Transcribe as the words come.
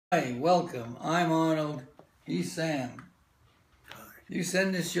Hi, welcome. I'm Arnold. He's Sam. You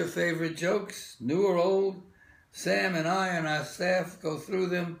send us your favorite jokes, new or old. Sam and I and our staff go through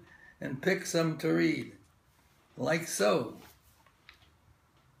them and pick some to read. Like so.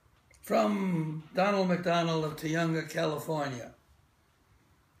 From Donald McDonald of Tayunga, California.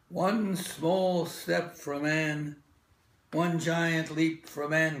 One small step for man, one giant leap for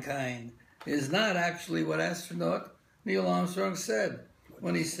mankind is not actually what astronaut Neil Armstrong said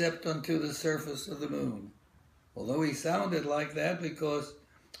when he stepped onto the surface of the moon. Although he sounded like that because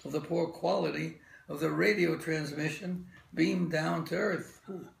of the poor quality of the radio transmission beamed down to Earth.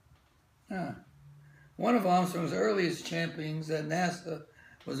 One of Armstrong's earliest champions at NASA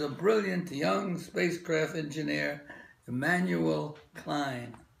was a brilliant young spacecraft engineer, Emmanuel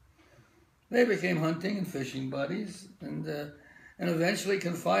Klein. They became hunting and fishing buddies and eventually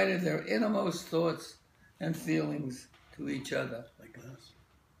confided their innermost thoughts and feelings to each other. Like us.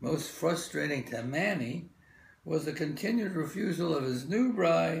 Most frustrating to Manny was the continued refusal of his new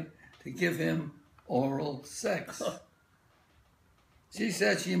bride to give him oral sex. She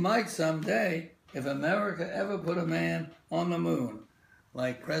said she might someday if America ever put a man on the moon,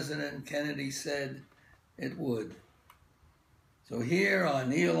 like President Kennedy said it would. So here are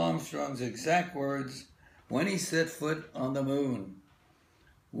Neil Armstrong's exact words when he set foot on the moon.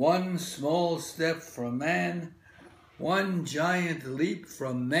 One small step for man, one giant leap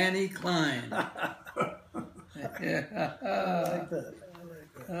from Manny Klein. Yeah. I like that.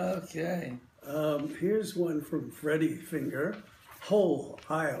 Okay. Here's one from Freddie Finger, Hull,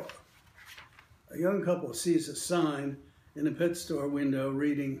 Iowa. A young couple sees a sign in a pet store window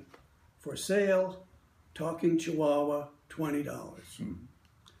reading, "For sale, talking Chihuahua, $20.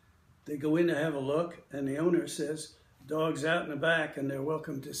 They go in to have a look, and the owner says, "Dog's out in the back, and they're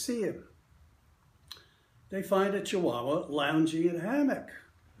welcome to see him." They find a Chihuahua lounging in a hammock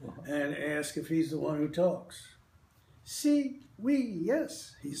and ask if he's the one who talks. "Si, oui,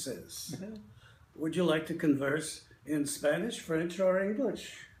 yes," he says. "Would you like to converse in Spanish, French, or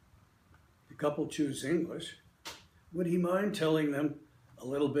English?" The couple choose English. Would he mind telling them a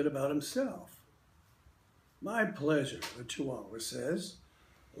little bit about himself? "My pleasure," the Chihuahua says.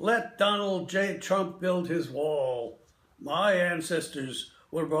 "Let Donald J. Trump build his wall. My ancestors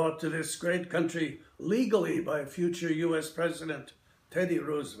were brought to this great country legally by future U.S. President Teddy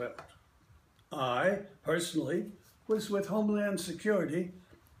Roosevelt. I, personally, was with Homeland Security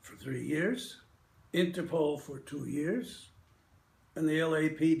for 3 years, Interpol for 2 years, and the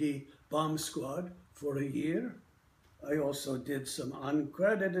LAPD bomb squad for a year. I also did some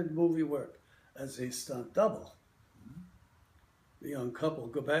uncredited movie work as a stunt double." The young couple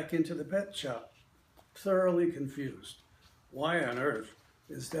go back into the pet shop, thoroughly confused. Why on earth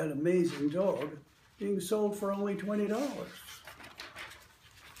is that amazing dog being sold for only $20?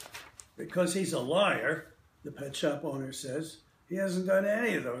 "Because he's a liar," the pet shop owner says. "He hasn't done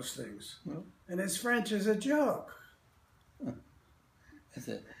any of those things. And his French is a joke." That's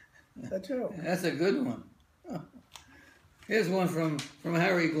a joke. That's a good one. Here's one from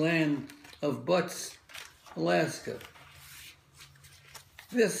Harry Gland of Butts, Alaska.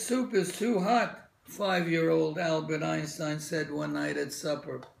 "This soup is too hot," 5-year-old Albert Einstein said one night at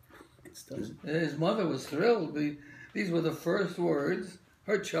supper. His mother was thrilled. These were the first words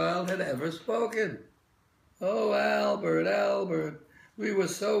her child had ever spoken. "Oh, Albert, Albert, we were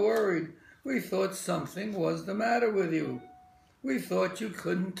so worried. We thought something was the matter with you. We thought you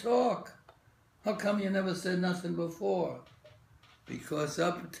couldn't talk. How come you never said nothing before?" "Because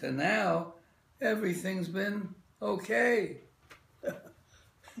up to now, everything's been okay."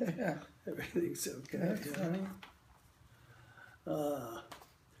 Yeah. Everything's okay. That's funny.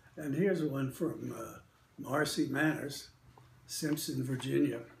 And here's one from Marcy Manners, Simpson,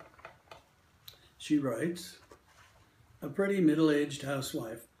 Virginia. She writes, "A pretty middle-aged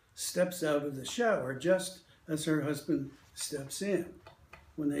housewife steps out of the shower just as her husband steps in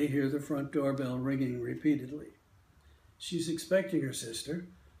when they hear the front doorbell ringing repeatedly. She's expecting her sister,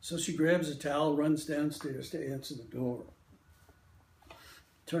 so she grabs a towel, runs downstairs to answer the door.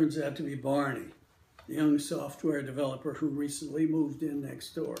 Turns out to be Barney, the young software developer who recently moved in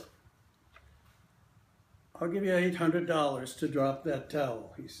next door. "I'll give you $800 to drop that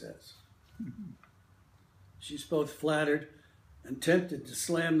towel," he says. She's both flattered and tempted to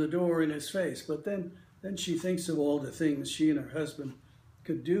slam the door in his face, but then she thinks of all the things she and her husband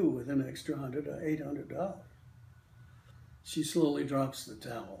could do with an extra $800. She slowly drops the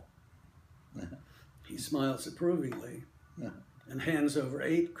towel. He smiles approvingly and hands over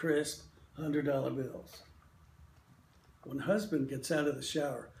 8 crisp $100 bills. When husband gets out of the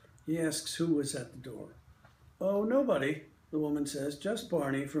shower, he asks who was at the door. "Oh, nobody. The woman says, just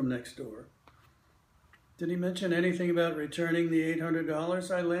Barney from next door. Did he mention anything about returning the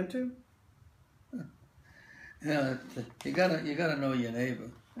 $800 I lent him? Yeah, you gotta know your neighbor.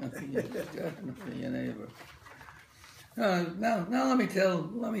 You gotta know your neighbor. Now let me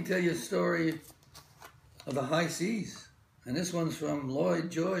tell you a story of the high seas, and this one's from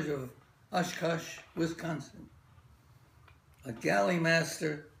Lloyd George of Oshkosh, Wisconsin. A galley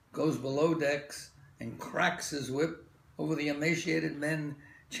master goes below decks and cracks his whip over the emaciated men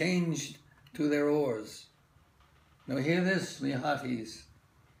changed to their oars. Now hear this, me hearties.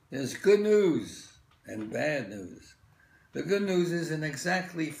 There's good news and bad news. The good news is in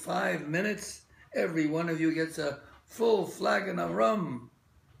exactly 5 minutes, every one of you gets a full flagon of rum.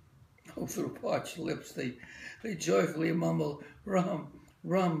 Over the parched lips, they joyfully mumble, rum,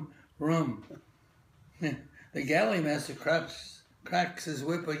 rum, rum. The galley master cracks his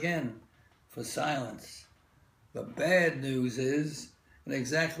whip again for silence. The bad news is, in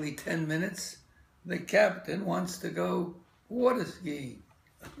exactly 10 minutes, the captain wants to go water skiing.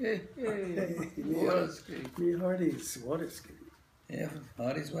 Water skiing. Me hearties, water skiing. Yeah,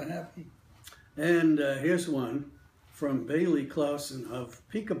 hearties were happy. And here's one from Bailey Clausen of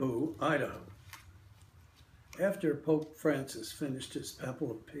Peekaboo, Idaho. After Pope Francis finished his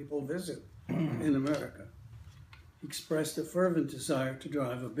papal visit in America, he expressed a fervent desire to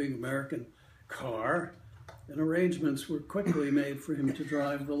drive a big American car, and arrangements were quickly made for him to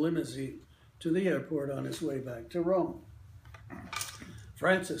drive the limousine to the airport on his way back to Rome.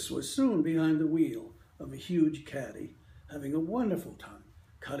 Francis was soon behind the wheel of a huge caddy, having a wonderful time,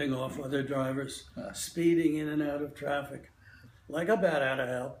 cutting off other drivers, speeding in and out of traffic. Like a bat out of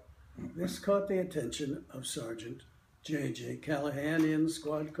hell, this caught the attention of Sergeant J.J. Callahan in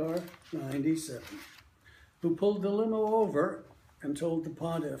Squad Car 97, who pulled the limo over and told the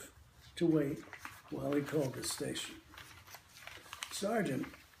pontiff to wait while he called the station. Sergeant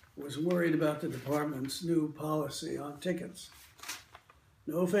was worried about the department's new policy on tickets.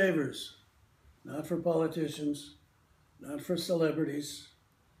 No favors, not for politicians, not for celebrities,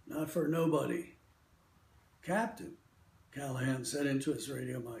 not for nobody. Captain, Callahan said into his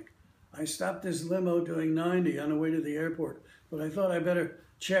radio mic, I stopped this limo doing 90 on the way to the airport, but I thought I better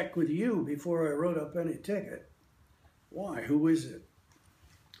check with you before I wrote up any ticket. Why, who is it?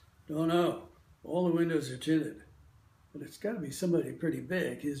 Don't know. All the windows are tinted. But it's got to be somebody pretty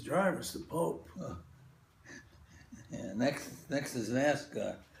big. His driver's the Pope. Oh. Yeah, next is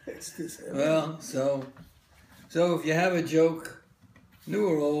NASCAR. NASCAR. Well, so if you have a joke, new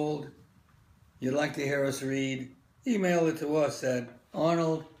or old, you'd like to hear us read, email it to us at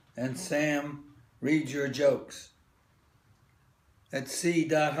Arnold and Sam Read Your Jokes at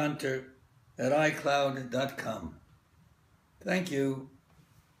c.hunter@icloud.com. Thank you.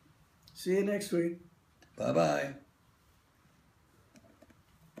 See you next week. Bye-bye.